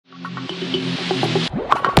Hey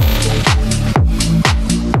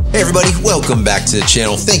everybody, welcome back to the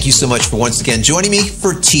channel. Thank you so much for once again joining me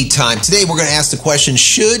for Tea Time. Today we're going to ask the question,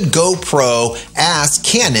 should GoPro ask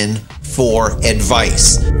Canon for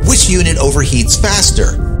advice? Which unit overheats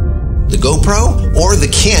faster, the GoPro or the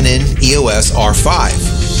Canon EOS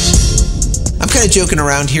R5? I'm kind of joking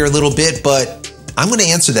around here a little bit, but I'm going to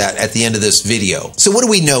answer that at the end of this video. So what do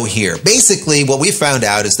we know here? Basically, what we found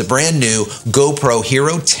out is the brand new GoPro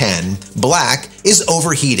Hero 10 Black is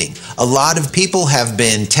overheating. A lot of people have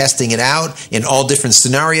been testing it out in all different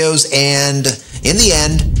scenarios, and in the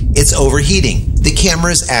end, it's overheating. The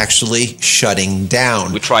camera is actually shutting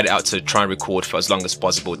down. We tried it out to try and record for as long as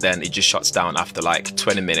possible, then it just shuts down after like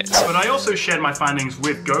 20 minutes. But I also shared my findings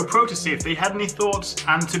with GoPro to see if they had any thoughts,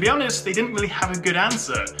 and to be honest, they didn't really have a good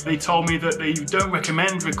answer. They told me that they don't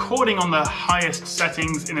recommend recording on the highest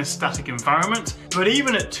settings in a static environment, but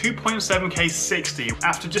even at 2.7K 60,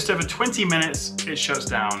 after just over 20 minutes, it shuts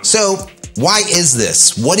down. So why is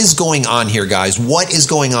this? What is going on here, guys? What is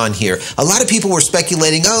going on here? A lot of people were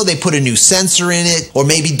speculating, oh, they put a new sensor in it, or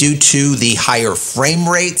maybe due to the higher frame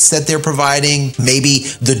rates that they're providing, maybe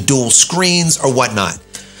the dual screens or whatnot.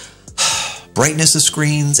 Brightness of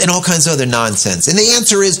screens and all kinds of other nonsense. And the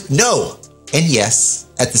answer is no and yes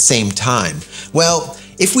at the same time. Well,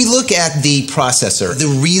 if we look at the processor, the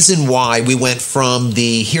reason why we went from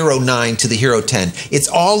the Hero 9 to the Hero 10, it's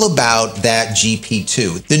all about that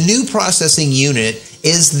GP2. The new processing unit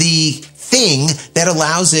is the thing that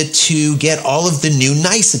allows it to get all of the new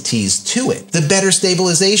niceties to it. The better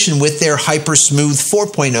stabilization with their hyper smooth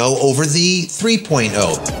 4.0 over the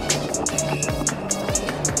 3.0.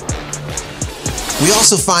 We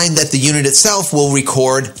also find that the unit itself will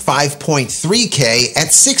record 5.3K at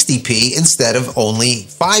 60p instead of only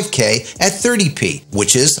 5K at 30p,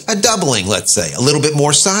 which is a doubling, let's say. A little bit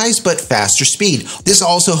more size, but faster speed. This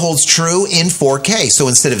also holds true in 4K. So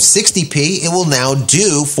instead of 60p, it will now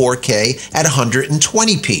do 4K at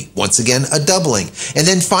 120p. Once again, a doubling. And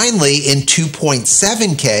then finally, in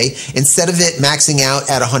 2.7K, instead of it maxing out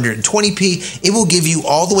at 120p, it will give you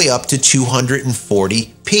all the way up to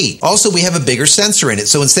 240p. Also, we have a bigger sensor in it.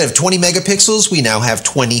 So instead of 20 megapixels, we now have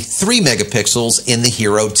 23 megapixels in the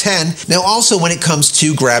Hero 10. Now, also when it comes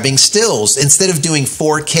to grabbing stills, instead of doing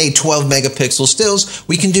 4K 12 megapixel stills,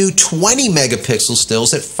 we can do 20 megapixel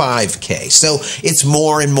stills at 5K. So it's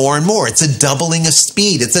more and more and more. It's a doubling of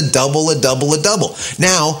speed. It's a double, a double, a double.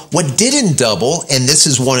 Now, what didn't double, and this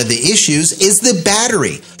is one of the issues, is the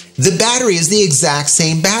battery. The battery is the exact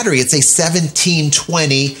same battery. It's a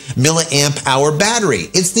 1720 milliamp hour battery.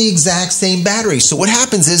 It's the exact same battery. So what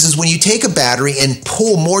happens is when you take a battery and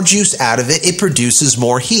pull more juice out of it, it produces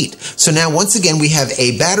more heat. So now once again, we have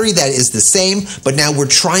a battery that is the same, but now we're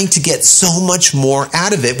trying to get so much more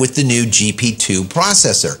out of it with the new GP2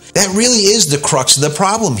 processor. That really is the crux of the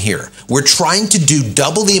problem here. We're trying to do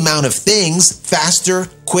double the amount of things faster,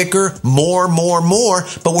 quicker, more,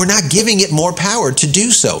 but we're not giving it more power to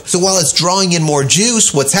do so. So while it's drawing in more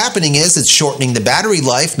juice, what's happening is it's shortening the battery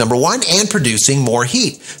life, number one, and producing more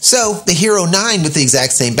heat. So the Hero 9 with the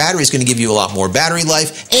exact same battery is going to give you a lot more battery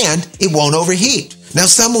life, and it won't overheat. Now,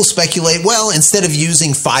 some will speculate, well, instead of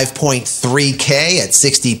using 5.3K at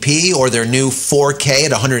 60p or their new 4K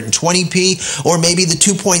at 120p, or maybe the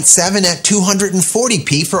 2.7 at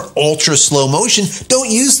 240p for ultra slow motion, don't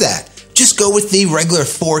use that. Just go with the regular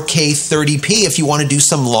 4K 30p if you want to do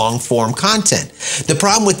some long form content. The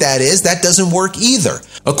problem with that is that doesn't work either.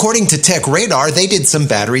 According to Tech Radar, they did some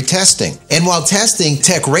battery testing. And while testing,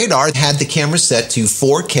 Tech Radar had the camera set to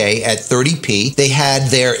 4K at 30p. They had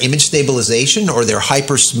their image stabilization or their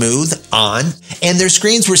hyper smooth on, and their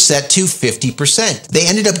screens were set to 50%. They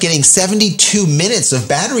ended up getting 72 minutes of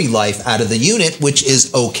battery life out of the unit, which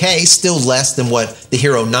is okay, still less than what the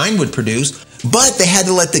Hero 9 would produce. But they had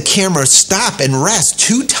to let the camera stop and rest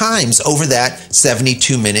 2 times over that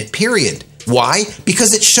 72-minute period. Why?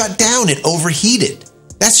 Because it shut down, it overheated.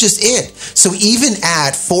 That's just it. So even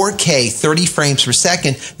at 4K 30 frames per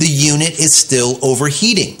second, the unit is still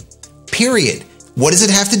overheating. Period. What does it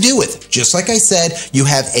have to do with? Just like I said, you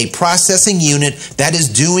have a processing unit that is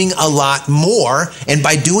doing a lot more, and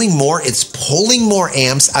by doing more, it's pulling more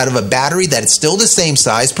amps out of a battery that is still the same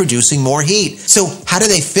size, producing more heat. So how do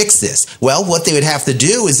they fix this? Well, what they would have to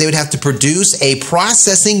do is they would have to produce a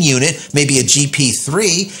processing unit, maybe a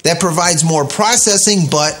GP3, that provides more processing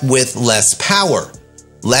but with less power.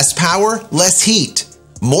 Less power, less heat.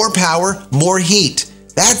 More power, more heat.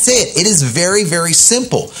 That's it. It is very, very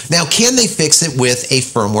simple. Now, can they fix it with a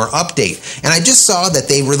firmware update? And I just saw that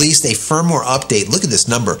they released a firmware update. Look at this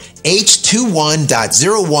number,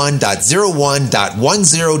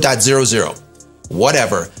 H21.01.01.10.00.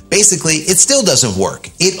 whatever. Basically, it still doesn't work.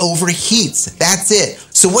 It overheats. That's it.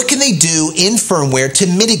 So what can they do in firmware to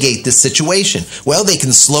mitigate this situation? Well, they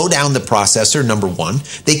can slow down the processor, number one.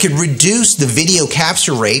 They could reduce the video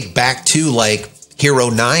capture rate back to like Hero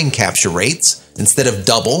 9 capture rates. Instead of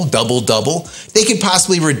double. They could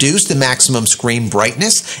possibly reduce the maximum screen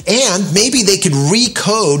brightness, and maybe they could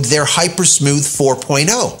recode their Hypersmooth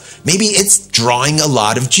 4.0. Maybe it's drawing a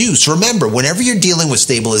lot of juice. Remember, whenever you're dealing with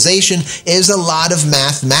stabilization, there's a lot of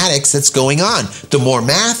mathematics that's going on. The more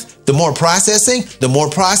math, the more processing, the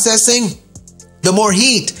more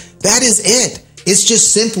heat. That is it. It's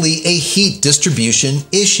just simply a heat distribution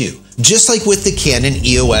issue. Just like with the Canon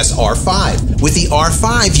EOS R5. With the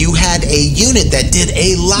R5, you had a unit that did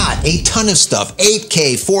a ton of stuff,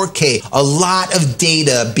 8K, 4K, a lot of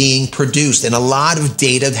data being produced and a lot of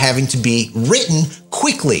data having to be written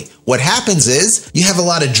quickly. What happens is you have a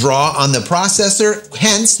lot of draw on the processor,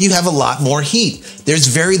 hence you have a lot more heat. There's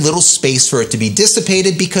very little space for it to be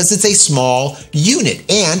dissipated because it's a small unit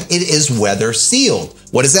and it is weather sealed.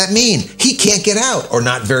 What does that mean? Heat can't get out, or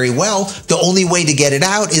not very well. The only way to get it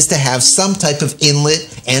out is to have some type of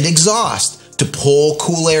inlet and exhaust to pull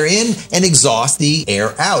cool air in and exhaust the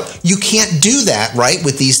air out. You can't do that, right,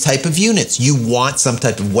 with these type of units. You want some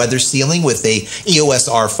type of weather sealing with a EOS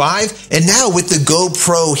R5, and now with the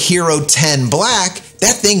GoPro Hero 10 Black,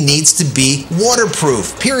 that thing needs to be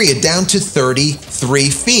waterproof, period, down to 33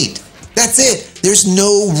 feet. That's it. There's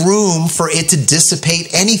no room for it to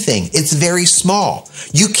dissipate anything. It's very small.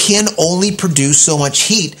 You can only produce so much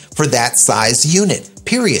heat for that size unit,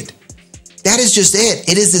 period. That is just it.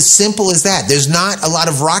 It is as simple as that. There's not a lot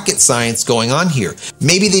of rocket science going on here.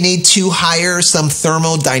 Maybe they need to hire some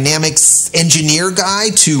thermodynamics engineer guy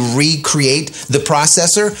to recreate the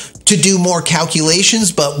processor to do more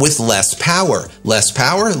calculations, but with less power. Less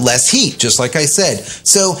power, less heat, just like I said.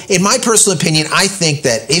 So in my personal opinion, I think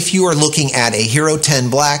that if you are looking at a Hero 10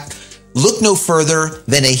 Black, look no further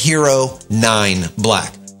than a Hero 9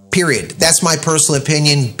 Black. Period. That's my personal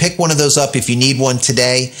opinion. Pick one of those up if you need one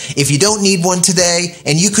today. If you don't need one today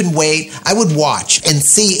and you can wait, I would watch and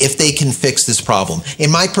see if they can fix this problem.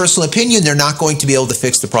 In my personal opinion, they're not going to be able to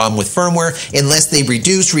fix the problem with firmware unless they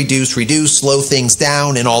reduce, slow things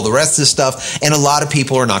down and all the rest of the stuff. And a lot of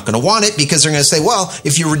people are not going to want it because they're going to say, well,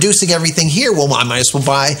 if you're reducing everything here, well, I might as well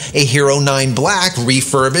buy a Hero 9 Black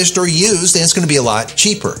refurbished or used, and it's going to be a lot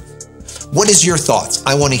cheaper. What is your thoughts?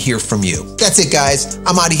 I want to hear from you. That's it, guys.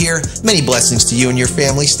 I'm out of here. Many blessings to you and your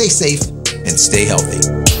family. Stay safe and stay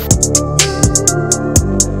healthy.